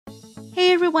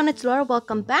Hey everyone, it's Laura.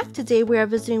 Welcome back. Today we are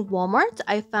visiting Walmart.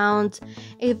 I found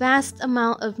a vast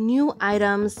amount of new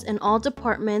items in all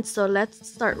departments, so let's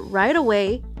start right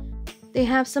away. They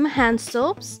have some hand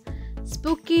soaps,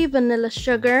 spooky vanilla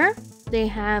sugar. They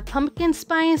have pumpkin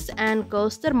spice and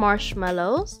ghosted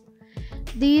marshmallows.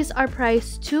 These are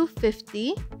priced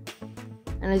 $2.50,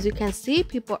 and as you can see,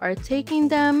 people are taking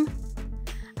them.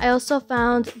 I also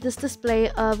found this display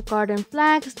of garden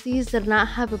flags. These did not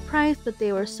have a price, but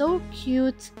they were so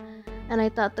cute, and I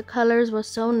thought the colors were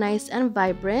so nice and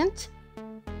vibrant.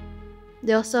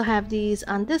 They also have these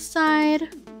on this side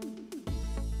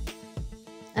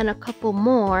and a couple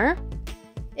more.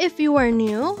 If you are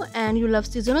new and you love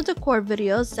seasonal decor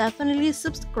videos, definitely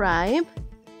subscribe.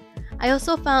 I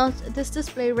also found this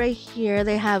display right here.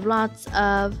 They have lots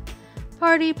of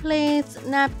party plates,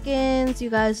 napkins. You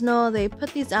guys know they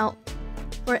put these out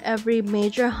for every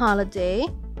major holiday.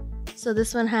 So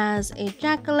this one has a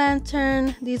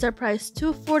jack-o'-lantern. These are priced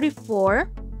 $2.44.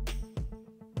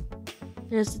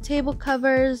 There's the table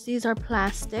covers. These are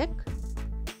plastic.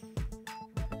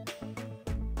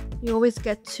 You always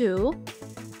get two.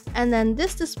 And then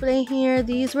this display here,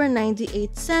 these were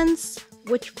 98 cents.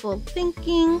 Wishful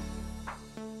thinking.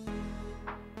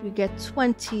 You get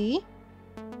 20.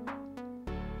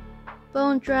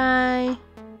 Bone dry,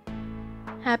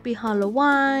 happy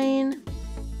Halloween.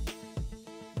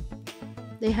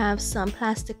 They have some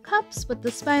plastic cups with the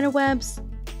spider webs,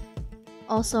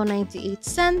 also 98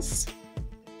 cents.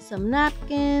 Some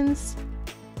napkins.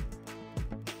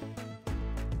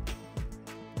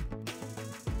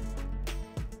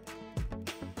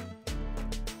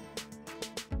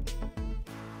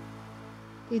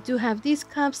 They do have these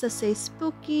cups that say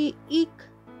spooky, eek.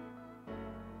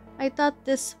 I thought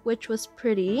this witch was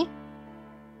pretty.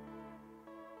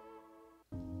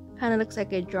 Kind of looks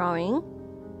like a drawing.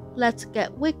 Let's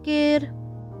get wicked.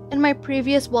 In my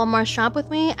previous Walmart shop with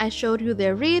me, I showed you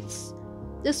their wreaths.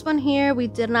 This one here we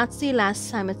did not see last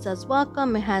time. It says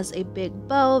welcome. It has a big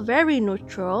bow, very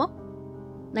neutral.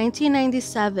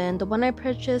 $19.97. The one I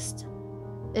purchased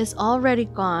is already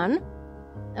gone.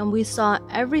 And we saw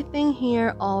everything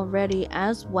here already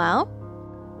as well.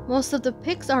 Most of the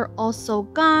picks are also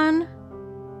gone.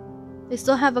 They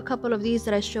still have a couple of these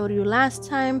that I showed you last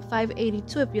time,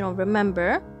 $5.82 if you don't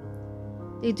remember.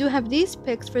 They do have these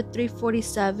picks for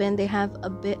 $3.47. They have a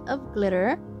bit of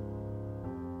glitter.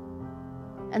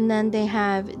 And then they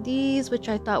have these, which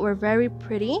I thought were very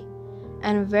pretty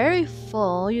and very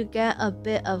full. You get a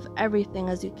bit of everything,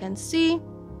 as you can see.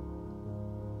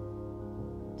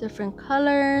 Different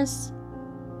colors.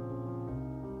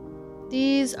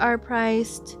 These are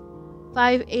priced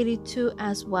 $5.82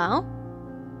 as well.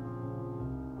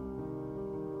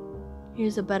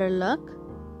 Here's a better look.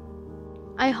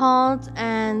 I hauled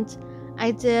and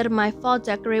I did my fall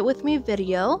decorate with me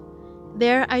video.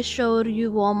 There I showed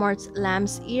you Walmart's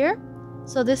lamb's ear.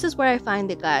 So this is where I find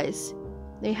it, guys.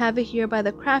 They have it here by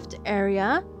the craft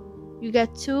area. You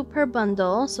get 2 per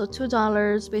bundle, so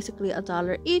 $2, basically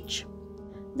 $1 each.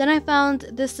 Then I found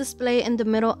this display in the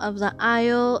middle of the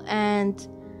aisle, and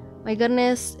my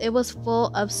goodness, it was full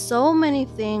of so many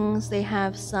things. They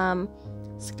have some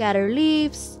scatter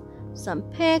leaves, some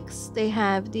picks. They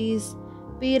have these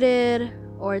beaded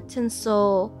or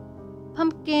tinsel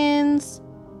pumpkins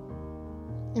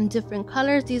in different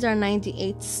colors. These are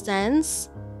 98 cents.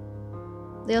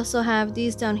 They also have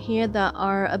these down here that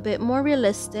are a bit more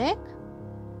realistic.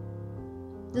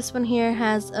 This one here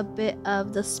has a bit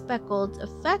of the speckled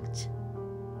effect.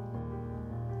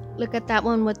 Look at that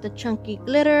one with the chunky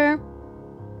glitter.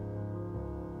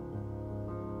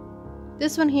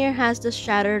 This one here has the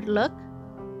shattered look.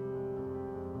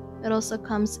 It also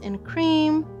comes in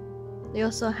cream. They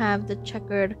also have the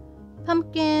checkered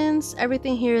pumpkins.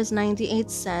 Everything here is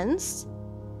 98 cents.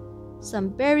 Some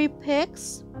berry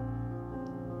picks.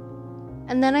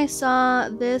 And then I saw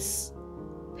this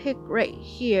pick right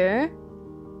here,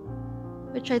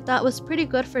 which I thought was pretty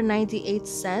good for 98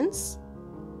 cents.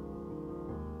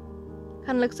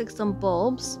 Kind of looks like some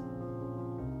bulbs.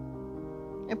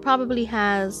 It probably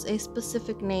has a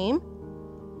specific name.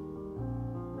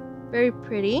 Very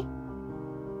pretty.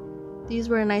 These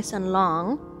were nice and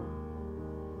long.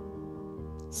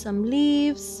 Some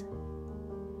leaves.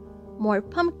 More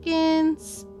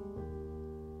pumpkins.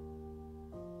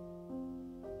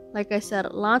 Like I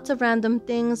said, lots of random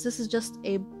things. This is just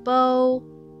a bow.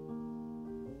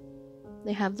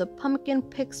 They have the pumpkin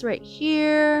picks right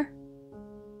here.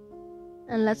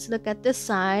 And let's look at this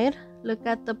side. Look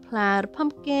at the plaid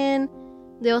pumpkin.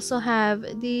 They also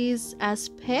have these as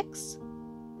picks.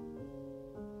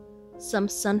 Some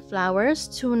sunflowers,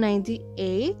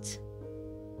 $2.98.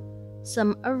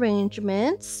 some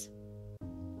arrangements.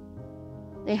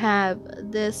 They have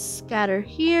this scatter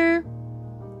here,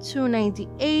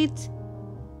 $2.98.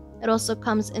 It also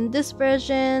comes in this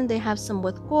version. They have some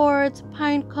with gourds,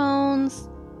 pine cones.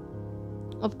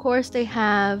 Of course, they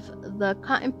have the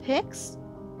cotton picks.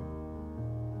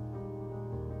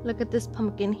 Look at this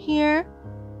pumpkin here.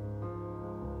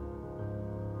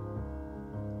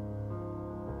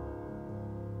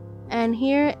 And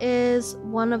here is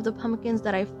one of the pumpkins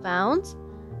that I found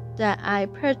that I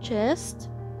purchased.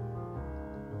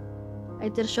 I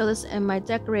did show this in my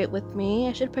decorate with me.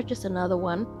 I should purchase another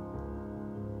one.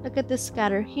 Look at this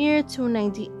scatter here,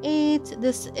 $2.98.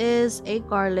 This is a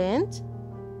garland.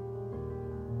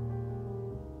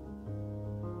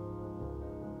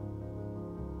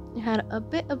 It had a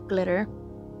bit of glitter.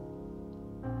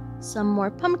 Some more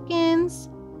pumpkins.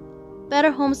 Better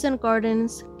Homes and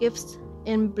Gardens Gifts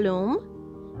in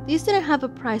Bloom. These didn't have a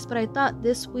price, but I thought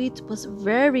this wheat was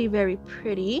very, very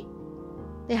pretty.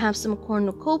 They have some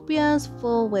cornucopias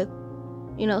full with,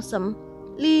 some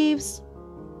leaves.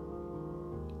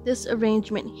 This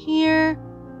arrangement here.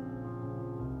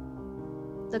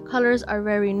 The colors are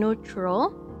very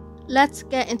neutral. Let's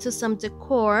get into some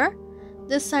decor.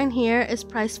 This sign here is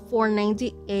priced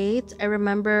 $4.98. I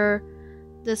remember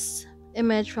this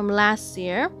image from last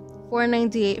year.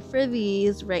 $4.98 for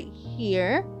these right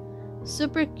here.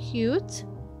 Super cute.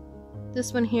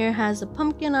 This one here has a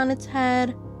pumpkin on its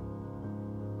head.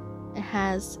 It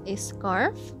has a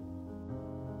scarf.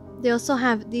 They also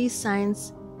have these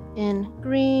signs in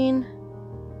green,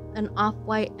 an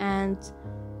off-white, and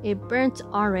a burnt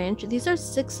orange. These are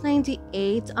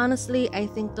 $6.98. Honestly, I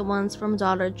think the ones from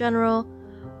Dollar General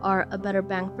are a better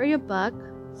bang for your buck.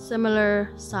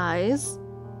 Similar size.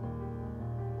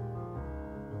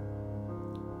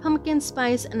 Pumpkin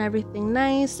spice and everything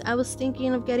nice. I was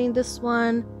thinking of getting this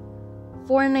one.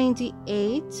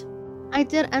 $4.98. I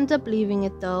did end up leaving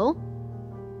it though.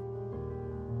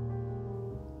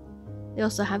 They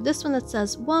also have this one that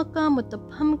says welcome with the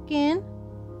pumpkin.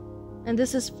 And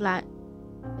this is flat.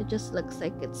 It just looks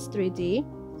like it's 3D.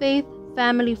 Faith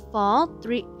Family Fall,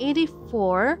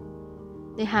 $3.84.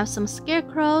 They have some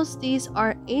scarecrows. These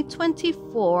are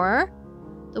 $8.24.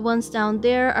 The ones down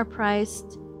there are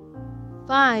priced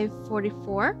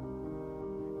 $5.44.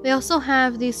 They also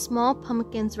have these small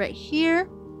pumpkins right here.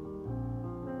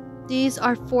 These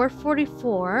are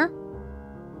 $4.44.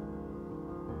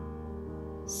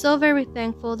 So very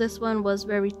thankful. This one was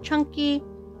very chunky.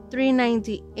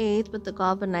 $3.98 with the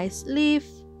galvanized leaf.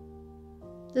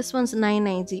 This one's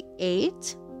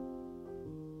 $9.98.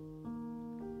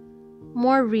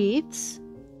 More wreaths.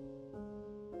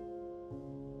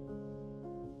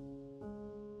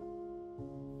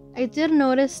 I did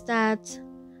notice that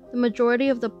the majority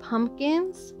of the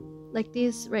pumpkins, like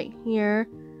these right here,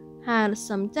 had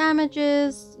some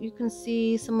damages. You can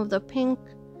see some of the pink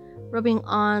rubbing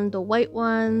on the white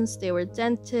ones. They were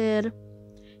dented.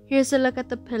 Here's a look at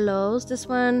the pillows. This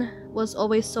one was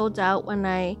always sold out when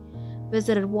I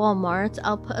visited Walmart.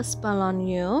 I'll put a spell on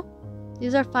you.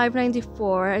 These are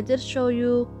 $5.94. I did show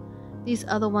you these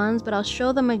other ones, but I'll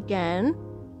show them again.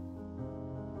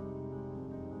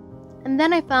 And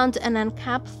then I found an end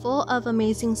cap full of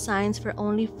amazing signs for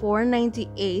only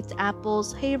 $4.98.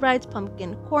 Apples, hayride,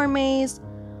 pumpkin, corn maze,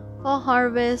 fall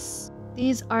harvest.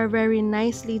 These are very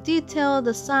nicely detailed.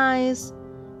 The size,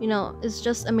 is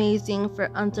just amazing for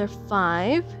under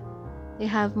 $5. They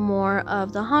have more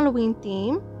of the Halloween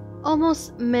theme.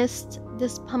 Almost missed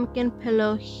this pumpkin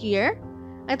pillow here.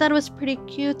 I thought it was pretty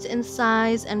cute in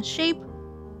size and shape.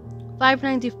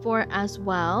 $5.94 as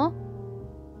well.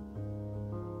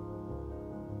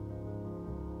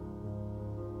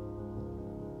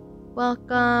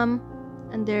 Welcome.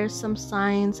 And there's some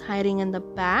signs hiding in the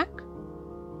back.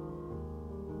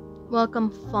 Welcome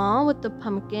Fall with the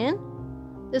pumpkin.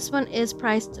 This one is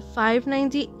priced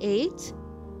 $5.98.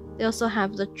 They also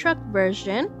have the truck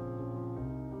version.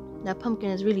 That pumpkin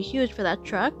is really huge for that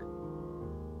truck.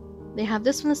 They have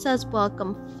this one that says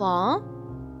Welcome Fall.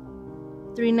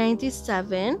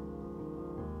 $3.97.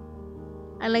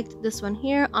 I liked this one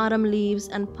here. Autumn leaves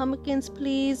and pumpkins,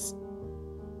 please.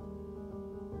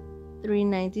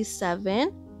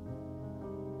 $3.97.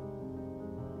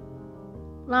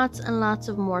 Lots and lots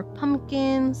of more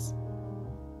pumpkins.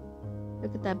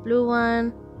 Look at that blue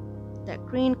one, that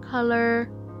green color.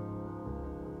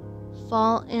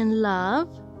 Fall in Love.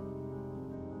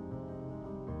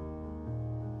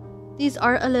 These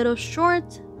are a little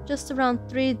short, just around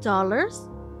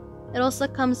 $3. It also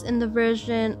comes in the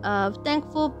version of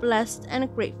Thankful, Blessed,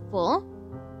 and Grateful.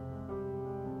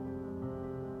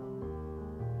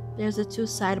 There's the two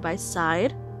side by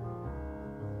side.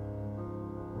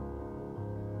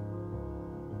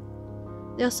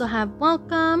 They also have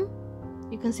welcome.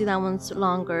 You can see that one's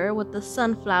longer with the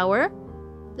sunflower.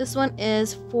 This one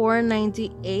is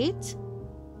 $4.98.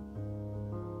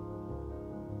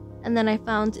 And then I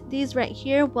found these right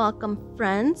here, welcome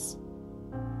friends.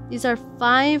 These are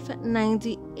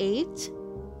 $5.98.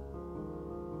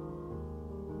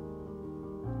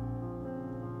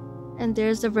 And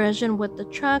there's the version with the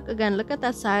truck. Again, look at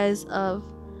that size of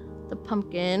the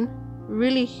pumpkin.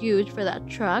 Really huge for that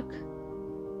truck.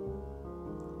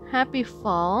 Happy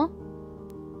fall.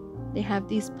 They have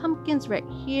these pumpkins right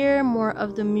here, more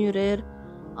of the muted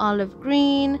olive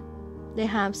green. They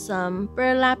have some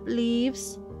burlap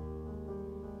leaves.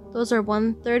 Those are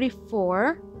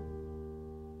 $1.34.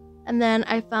 And then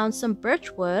I found some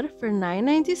birch wood for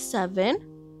 $9.97.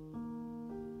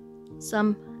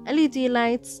 Some LED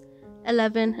lights,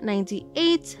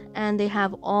 $11.98. And they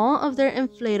have all of their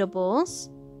inflatables.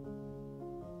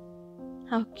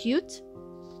 How cute.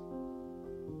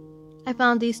 I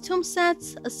found these tomb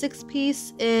sets. A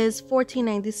 6-piece is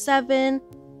 $14.97.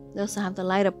 They also have the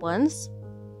light up ones.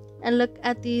 And look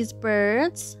at these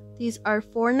birds. These are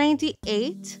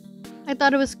 $4.98. I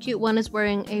thought it was cute. One is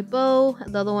wearing a bow,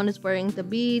 the other one is wearing the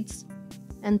beads.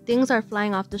 And things are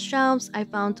flying off the shelves. I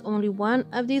found only one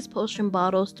of these potion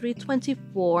bottles,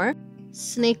 $3.24.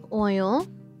 Snake oil.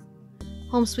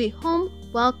 Home Sweet Home,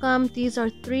 welcome. These are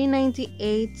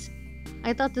 $3.98.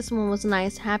 I thought this one was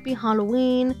nice. Happy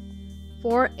Halloween,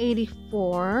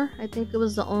 $4.84. I think it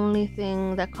was the only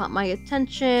thing that caught my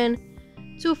attention.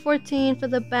 $2.14 for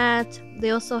the bat.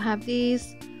 They also have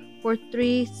these for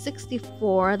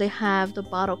 $3.64. They have the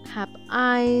bottle cap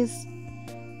eyes.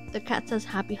 The cat says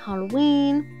Happy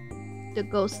Halloween. The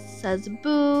ghost says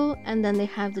boo. And then they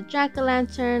have the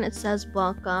jack-o'-lantern. It says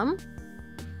welcome.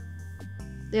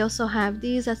 They also have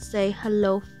these that say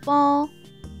hello fall.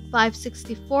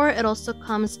 $5.64. It also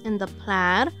comes in the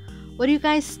plaid. What do you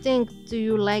guys think? Do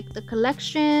you like the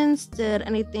collections? Did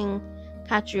anything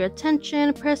catch your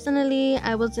attention? Personally,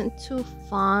 I wasn't too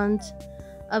fond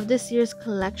of this year's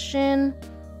collection.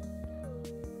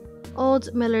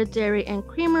 Old Miller Dairy and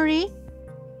Creamery.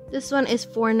 This one is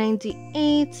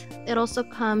 $4.98. It also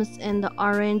comes in the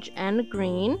orange and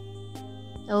green.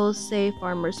 It will say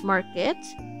Farmers Market.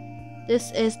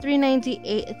 This is $3.98.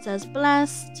 It says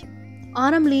blessed.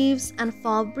 Autumn Leaves and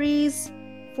Fall Breeze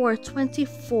for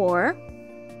 $24.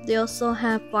 They also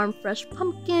have farm fresh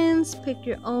pumpkins. Pick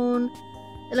your own.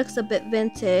 It looks a bit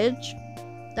vintage.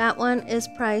 That one is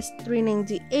priced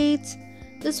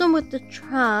 $3.98. This one with the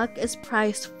truck is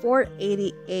priced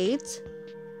 $4.88.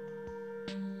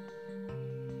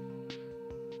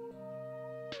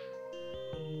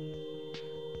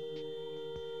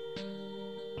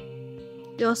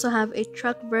 They also have a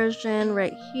truck version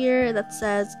right here that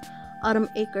says Autumn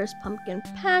Acres Pumpkin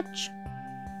Patch.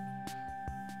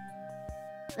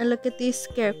 And look at these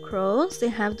scarecrows. They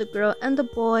have the girl and the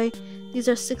boy. These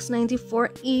are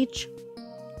 $6.94 each.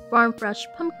 Farm fresh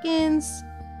pumpkins.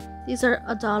 These are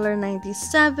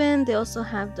 $1.97. They also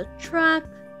have the truck.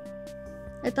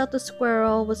 I thought the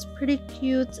squirrel was pretty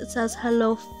cute. It says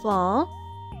hello fall.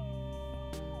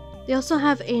 They also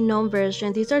have a gnome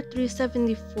version. These are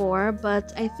 $3.74,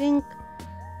 but I think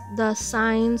the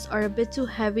signs are a bit too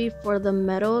heavy for the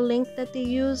metal link that they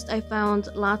used. I found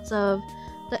lots of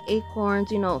the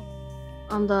acorns,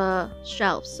 on the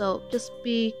shelf, so just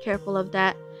be careful of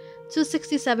that.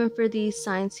 $2.67 for these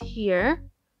signs here.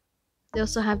 They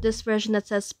also have this version that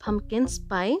says pumpkin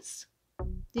spice.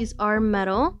 These are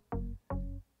metal,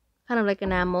 kind of like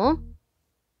enamel.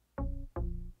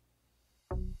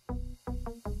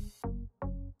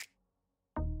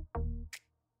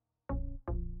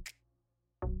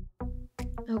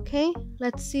 Okay,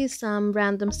 let's see some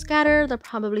random scatter that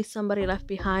probably somebody left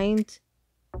behind.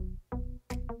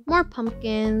 More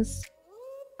pumpkins.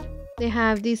 They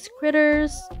have these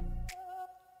critters.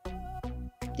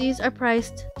 These are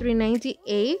priced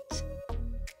 $3.98.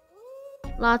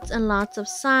 Lots and lots of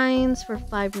signs for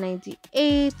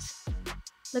 $5.98.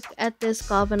 Look at this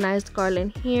galvanized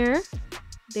garland here.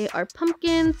 They are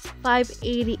pumpkins,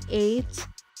 $5.88.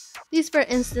 These, for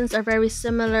instance, are very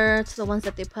similar to the ones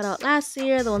that they put out last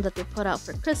year, the ones that they put out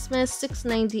for Christmas,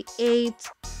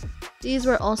 $6.98. These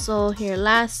were also here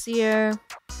last year.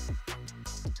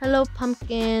 Hello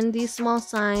pumpkin. These small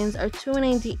signs are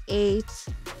 $2.98.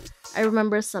 I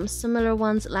remember some similar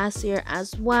ones last year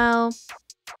as well.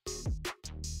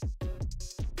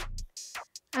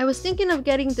 I was thinking of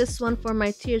getting this one for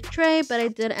my tier tray, but I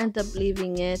did end up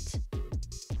leaving it.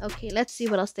 Okay, let's see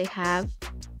what else they have.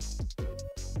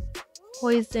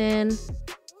 Poison.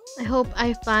 I hope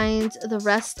I find the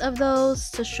rest of those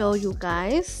to show you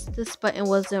guys. This button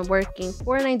wasn't working.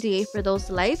 $4.98 for those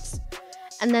lights.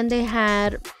 And then they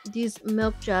had these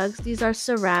milk jugs. These are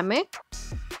ceramic.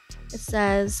 It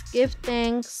says give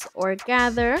thanks or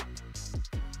gather.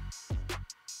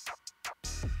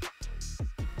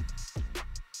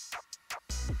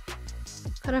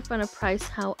 Couldn't find a price,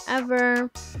 however.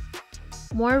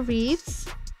 More wreaths.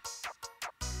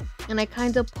 And I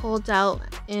kind of pulled out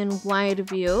in wide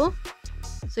view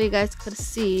so you guys could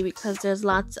see, because there's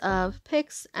lots of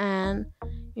pics and,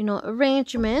 you know,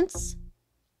 arrangements.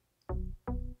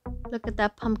 Look at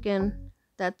that pumpkin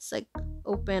that's like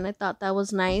open. I thought that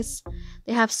was nice.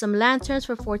 They have some lanterns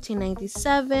for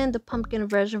 $14.97, the pumpkin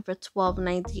version for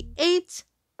 $12.98.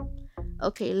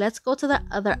 Okay, let's go to the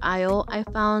other aisle. I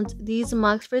found these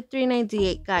mugs for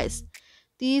 $3.98, guys.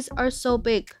 These are so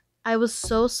big. I was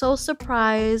so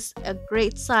surprised. A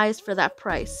great size for that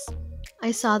price.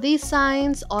 I saw these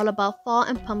signs all about fall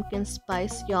and pumpkin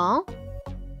spice, y'all.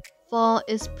 Fall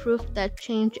is proof that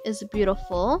change is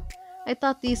beautiful. I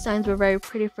thought these signs were very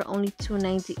pretty for only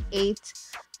 $2.98.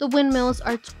 The windmills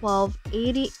are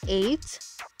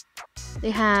 $12.88.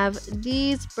 They have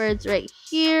these birds right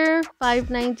here,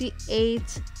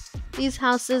 $5.98. These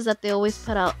houses that they always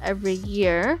put out every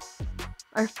year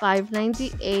are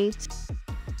 $5.98.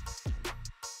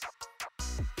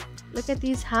 Look at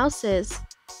these houses.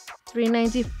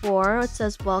 $3.94. It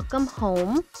says welcome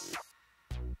home.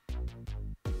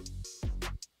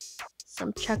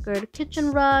 Some checkered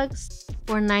kitchen rugs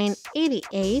for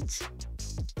 $9.88.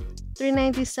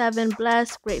 $3.97.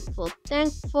 Blessed, grateful,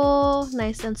 thankful.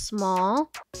 Nice and small.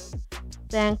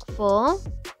 Thankful,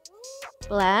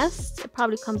 blessed. It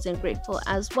probably comes in grateful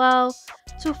as well.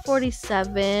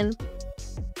 $2.47.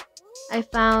 I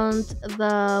found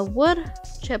the wood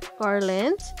chip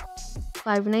garland.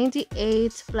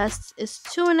 $5.98. Blessed is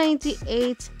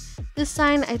 $2.98. This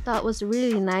sign I thought was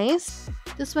really nice.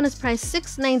 This one is priced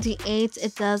 $6.98.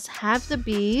 It does have the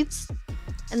beads.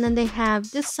 And then they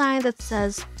have this sign that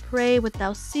says pray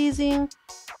without ceasing.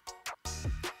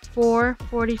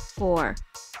 $4.44.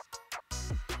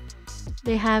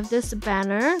 They have this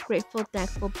banner, grateful,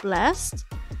 thankful, blessed.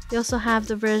 They also have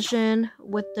the version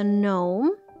with the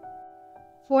gnome.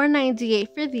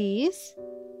 $4.98 for these.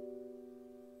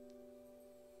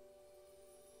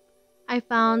 I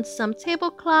found some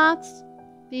tablecloths.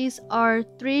 These are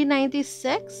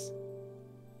 $3.96.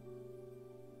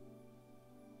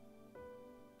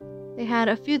 They had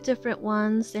a few different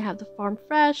ones. They have the farm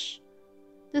fresh.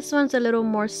 This one's a little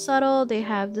more subtle. They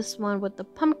have this one with the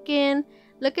pumpkin.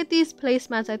 Look at these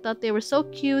placemats. I thought they were so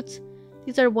cute.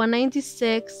 These are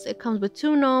 $1.96. It comes with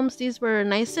 2 gnomes. These were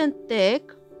nice and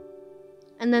thick.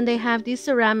 And then they have these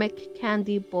ceramic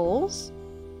candy bowls.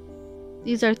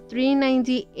 These are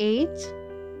 $3.98.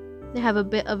 They have a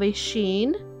bit of a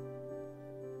sheen.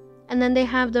 And then they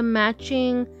have the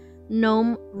matching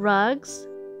gnome rugs.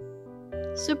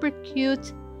 Super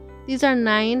cute. These are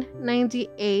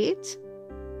 $9.98.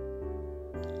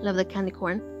 Love the candy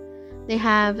corn. They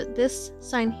have this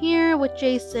sign here with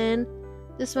Jason.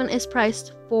 This one is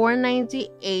priced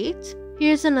 $4.98.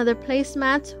 Here's another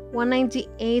placemat,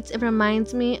 $1.98. It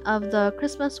reminds me of the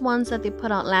Christmas ones that they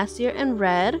put out last year in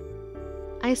red.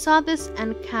 I saw this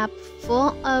end cap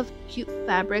full of cute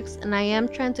fabrics, and I am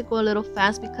trying to go a little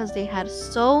fast because they had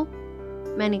so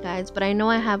many, guys, but I know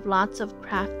I have lots of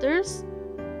crafters.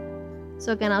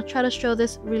 So again, I'll try to show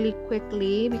this really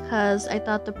quickly because I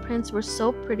thought the prints were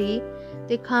so pretty.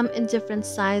 They come in different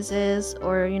sizes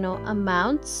or, you know,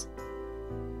 amounts.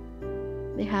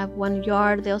 They have 1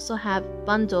 yard. They also have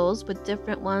bundles with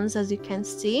different ones, as you can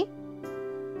see.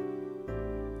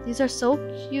 These are so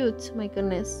cute, my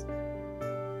goodness.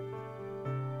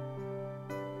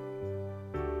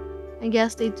 And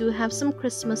yes, they do have some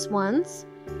Christmas ones.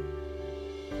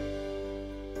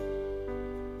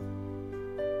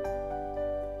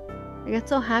 I get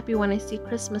so happy when I see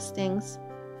Christmas things.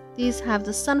 These have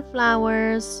the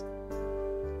sunflowers.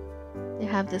 They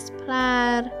have this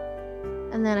plaid.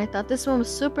 And then I thought this one was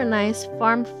super nice.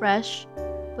 Farm fresh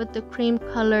with the cream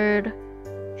colored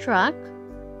truck.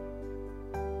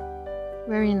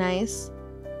 Very nice.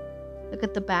 Look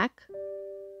at the back.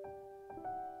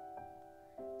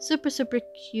 Super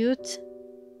cute.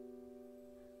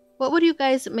 What would you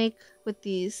guys make with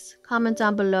these? Comment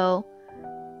down below.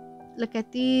 Look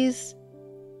at these.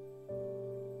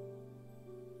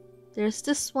 There's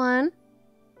this one.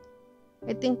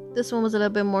 I think this one was a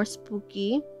little bit more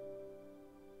spooky.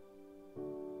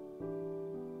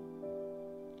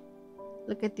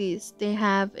 Look at these. They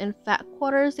have in fat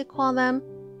quarters, they call them.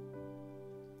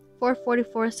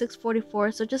 $4.44,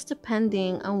 $6.44. So just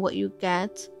depending on what you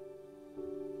get.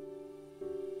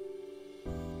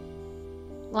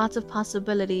 Lots of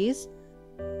possibilities.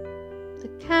 The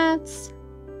cats.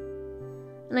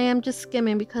 And I am just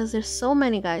skimming because there's so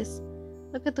many, guys.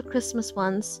 Look at the Christmas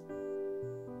ones.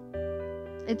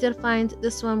 I did find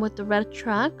this one with the red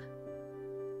truck.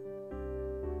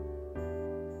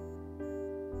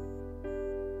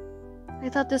 I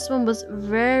thought this one was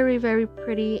very, very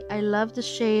pretty. I love the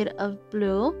shade of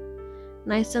blue.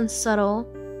 Nice and subtle.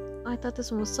 Oh, I thought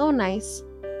this one was so nice.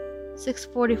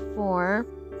 $6.44.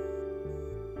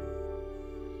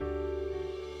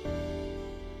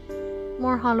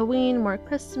 More Halloween, more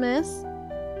Christmas.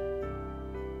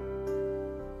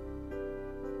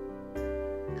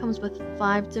 Comes with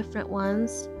 5 different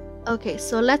ones. Okay,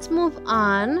 so let's move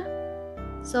on.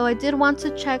 So I did want to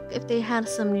check if they had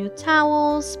some new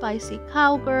towels. Spicy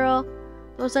Cowgirl.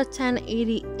 Those are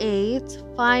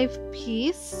 $10.88,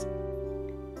 5-piece.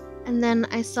 And then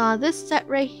I saw this set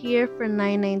right here for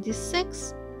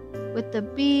 $9.96 with the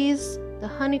bees, the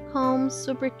honeycombs,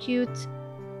 super cute.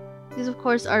 These of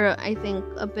course are, I think,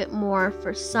 a bit more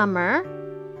for summer.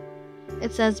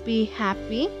 It says be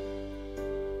happy.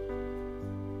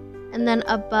 And then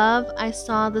above I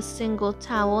saw the single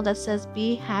towel that says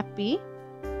be happy.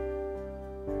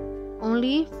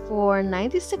 Only for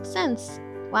 96 cents.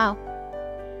 Wow.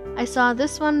 I saw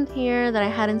this one here that I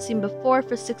hadn't seen before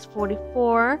for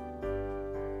 $6.44.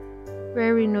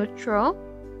 Very neutral.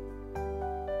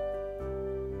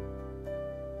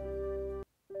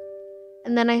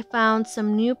 And then I found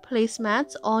some new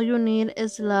placemats. All you need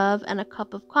is love and a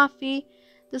cup of coffee.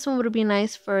 This one would be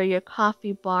nice for your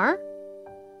coffee bar.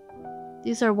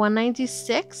 These are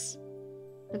 $1.96.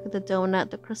 Look at the donut,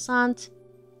 the croissant.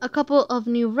 A couple of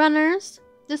new runners.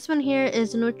 This one here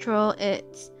is neutral.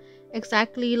 It's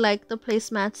exactly like the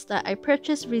placemats that I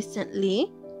purchased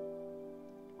recently.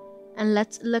 And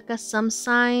let's look at some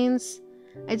signs.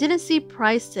 I didn't see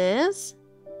prices.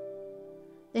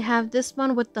 They have this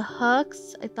one with the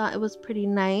hooks. I thought it was pretty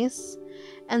nice.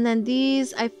 And then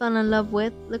these I fell in love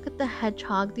with. Look at the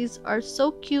hedgehog. These are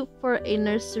so cute for a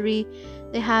nursery.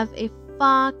 They have a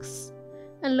fox.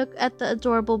 And look at the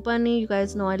adorable bunny. You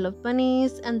guys know I love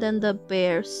bunnies. And then the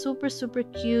bear. Super, super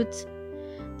cute.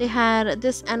 They had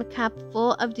this end cap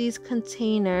full of these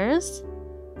containers.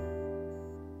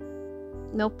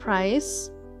 No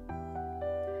price.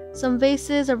 Some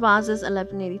vases or vases,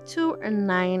 $11.82 or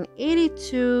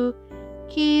 $9.82.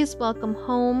 Keys, welcome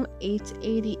home,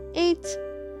 $8.88.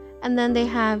 And then they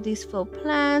have these faux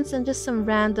plants and just some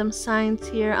random signs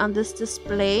here on this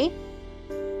display.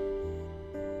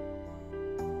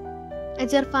 I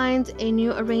did find a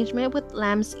new arrangement with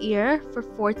lamb's ear for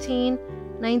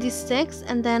 $14.96.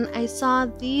 And then I saw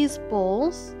these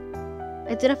bowls.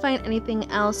 I didn't find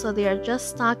anything else, so they are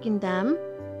just stocking them.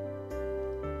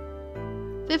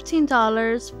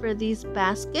 $15 for these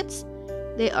baskets.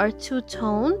 They are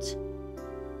two-toned.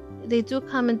 They do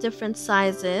come in different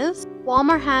sizes.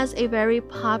 Walmart has a very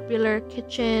popular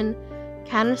kitchen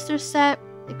canister set.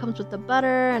 It comes with the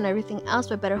butter and everything else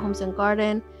by Better Homes and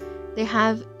Garden. They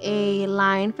have a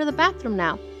line for the bathroom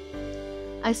now.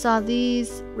 I saw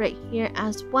these right here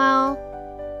as well.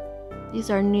 These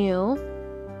are new.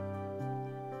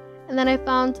 And then I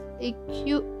found a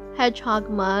cute hedgehog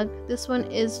mug. This one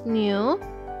is new.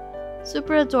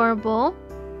 Super adorable.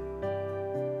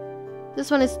 This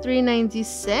one is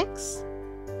 $3.96.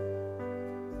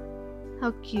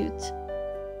 How cute.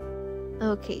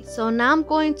 Okay, so now I'm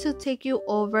going to take you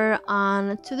over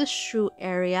on to the shoe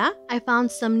area. I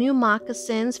found some new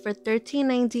moccasins for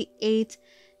 $13.98.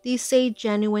 These say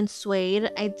genuine suede.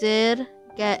 I did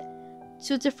get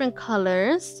 2 different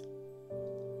colors.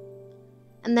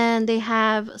 And then they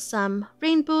have some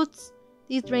rain boots.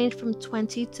 These range from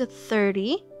 $20 to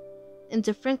 $30 in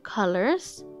different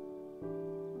colors.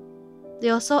 They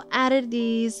also added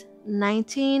these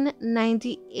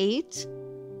 $19.98.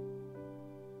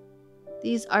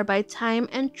 These are by Time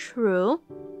and True.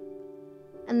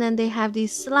 And then they have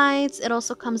these slides. It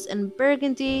also comes in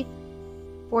burgundy.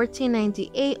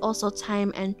 $14.98, also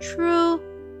Time and True.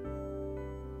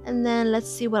 And then let's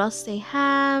see what else they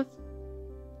have.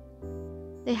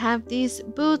 They have these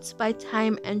boots by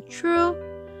Time and True.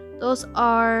 Those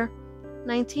are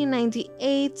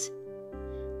 $19.98.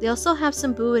 They also have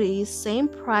some booties, same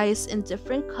price in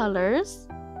different colors.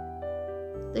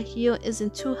 The heel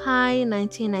isn't too high,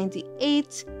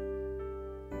 $19.98.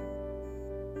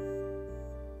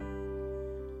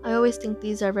 I always think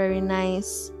these are very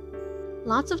nice.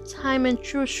 Lots of Time and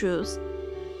True shoes.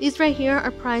 These right here are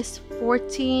priced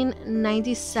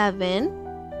 $14.97.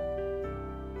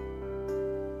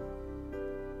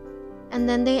 And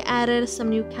then they added some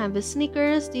new canvas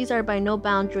sneakers. These are by No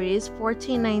Boundaries,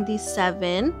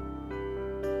 $14.97.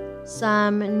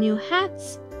 Some new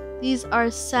hats. These are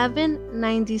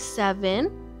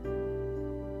 $7.97.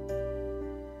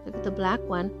 at the black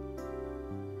one.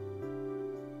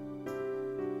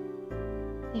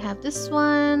 They have this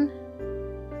one,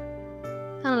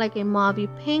 kind of like a mauvey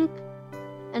pink.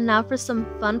 And now for some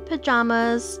fun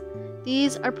pajamas.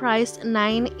 These are priced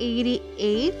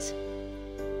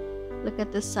 $9.88. Look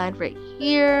at this side right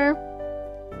here.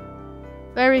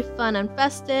 Very fun and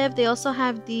festive. They also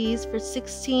have these for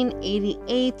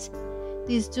 $16.88.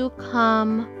 These do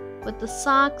come with the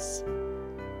socks.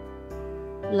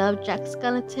 Love Jack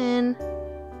Skellington.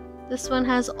 This one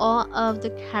has all of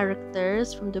the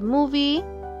characters from the movie.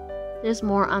 There's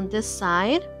more on this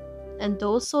side. And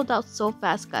those sold out so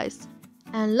fast, guys.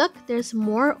 And look, there's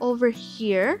more over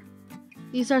here.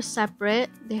 These are separate.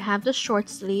 They have the short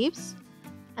sleeves.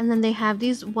 And then they have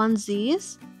these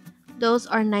onesies. Those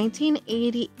are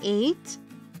 $19.88.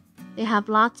 They have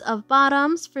lots of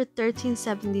bottoms for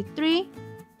 $13.73.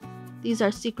 These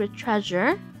are Secret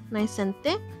Treasure. Nice and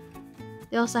thick.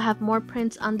 They also have more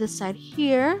prints on this side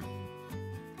here.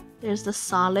 There's the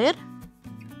solid.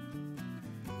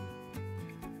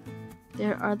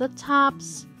 There are the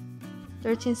tops.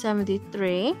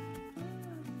 $13.73.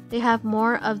 They have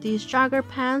more of these jogger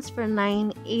pants for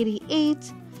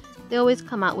 $9.88. They always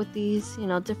come out with these,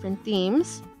 different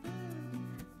themes.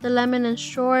 The lemon and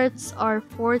shorts are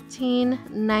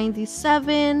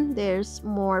 $14.97. There's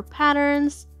more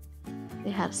patterns.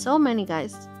 They have so many,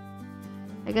 guys.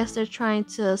 I guess they're trying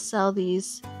to sell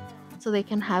these so they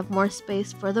can have more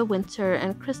space for the winter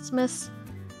and Christmas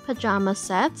pajama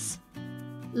sets.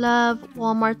 Love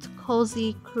Walmart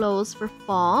cozy clothes for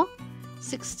fall,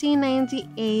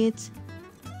 $16.98.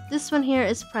 This one here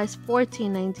is priced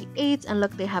 $14.98, and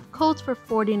look, they have coats for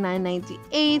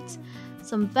 $49.98.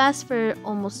 Some vests for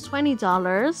almost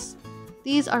 $20.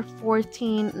 These are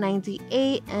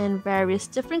 $14.98 in various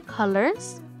different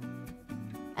colors.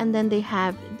 And then they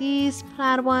have these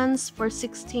plaid ones for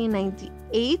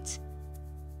 $16.98.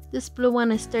 This blue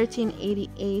one is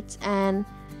 $13.88, and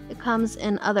it comes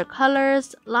in other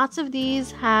colors. Lots of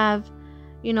these have,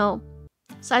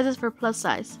 sizes for plus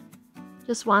size.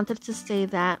 Just wanted to say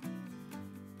that.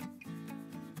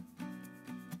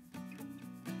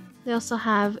 They also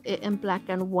have it in black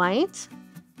and white.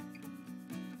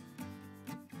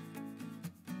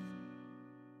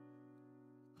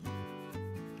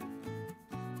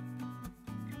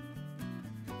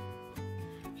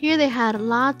 Here they had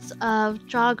lots of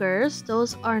joggers.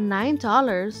 Those are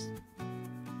 $9.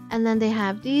 And then they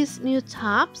have these new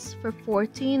tops for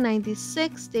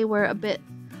 $14.96. They were a bit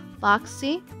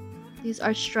boxy. These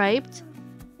are striped.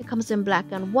 It comes in black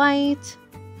and white.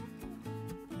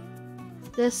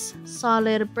 This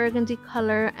solid burgundy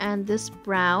color and this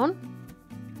brown.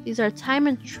 These are Time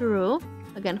and True.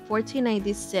 Again,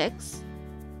 $14.96.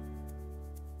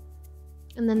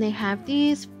 And then they have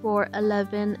these for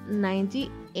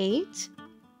 $11.98.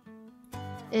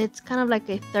 It's kind of like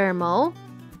a thermal.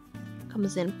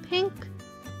 Comes in pink.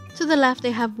 To the left,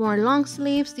 they have more long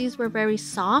sleeves. These were very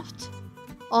soft.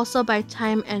 Also by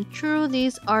Time and True.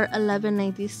 These are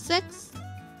 $11.96.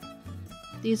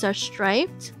 These are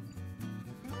striped.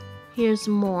 Here's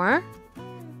more.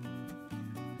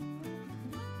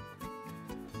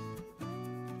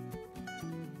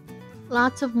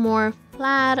 Lots of more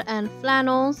plaid and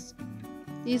flannels.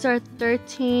 These are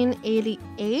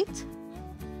 $13.88.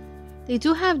 They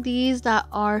do have these that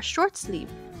are short sleeve.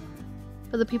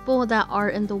 For the people that are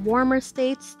in the warmer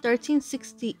states,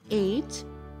 $13.68.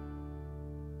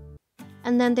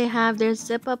 And then they have their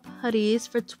zip-up hoodies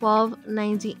for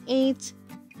 $12.98.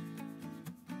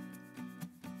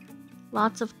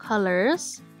 Lots of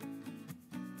colors.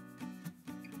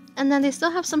 And then they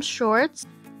still have some shorts.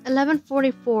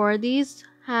 $11.44. These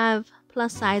have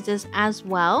plus sizes as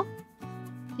well.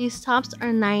 These tops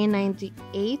are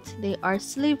 $9.98. They are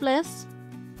sleeveless.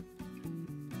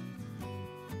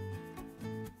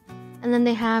 And then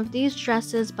they have these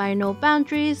dresses by No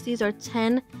Boundaries. These are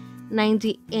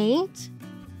 $10.98.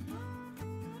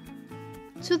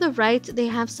 To the right, they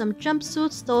have some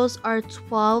jumpsuits. Those are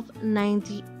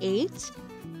 $12.98.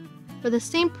 For the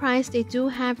same price, they do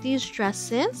have these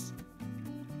dresses.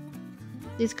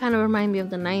 These kind of remind me of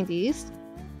the 90s.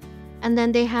 And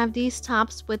then they have these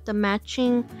tops with the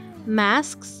matching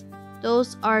masks.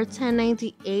 Those are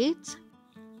 $10.98.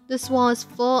 This wall is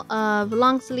full of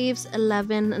long sleeves,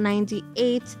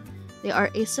 $11.98. They are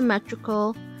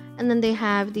asymmetrical. And then they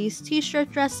have these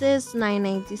t-shirt dresses,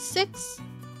 $9.96.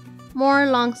 More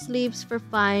long sleeves for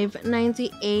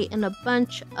 $5.98 in a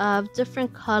bunch of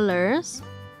different colors.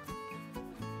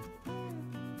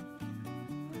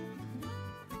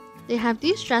 They have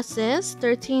these dresses,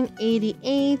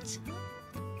 $13.88.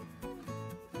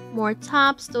 More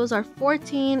tops, those are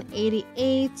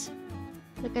 $14.88.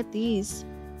 Look at these.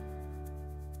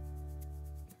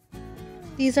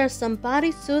 These are some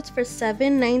bodysuits for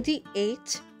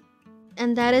 $7.98.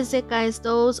 And that is it, guys.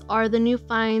 Those are the new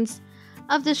finds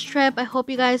of this trip. I hope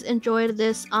you guys enjoyed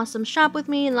this awesome shop with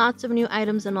me. Lots of new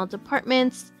items in all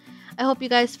departments. I hope you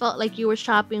guys felt like you were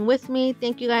shopping with me.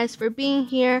 Thank you guys for being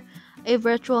here. A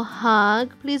virtual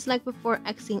hug. Please like before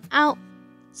Xing out.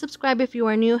 Subscribe if you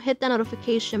are new. Hit the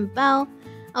notification bell.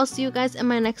 I'll see you guys in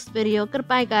my next video.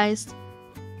 Goodbye, guys.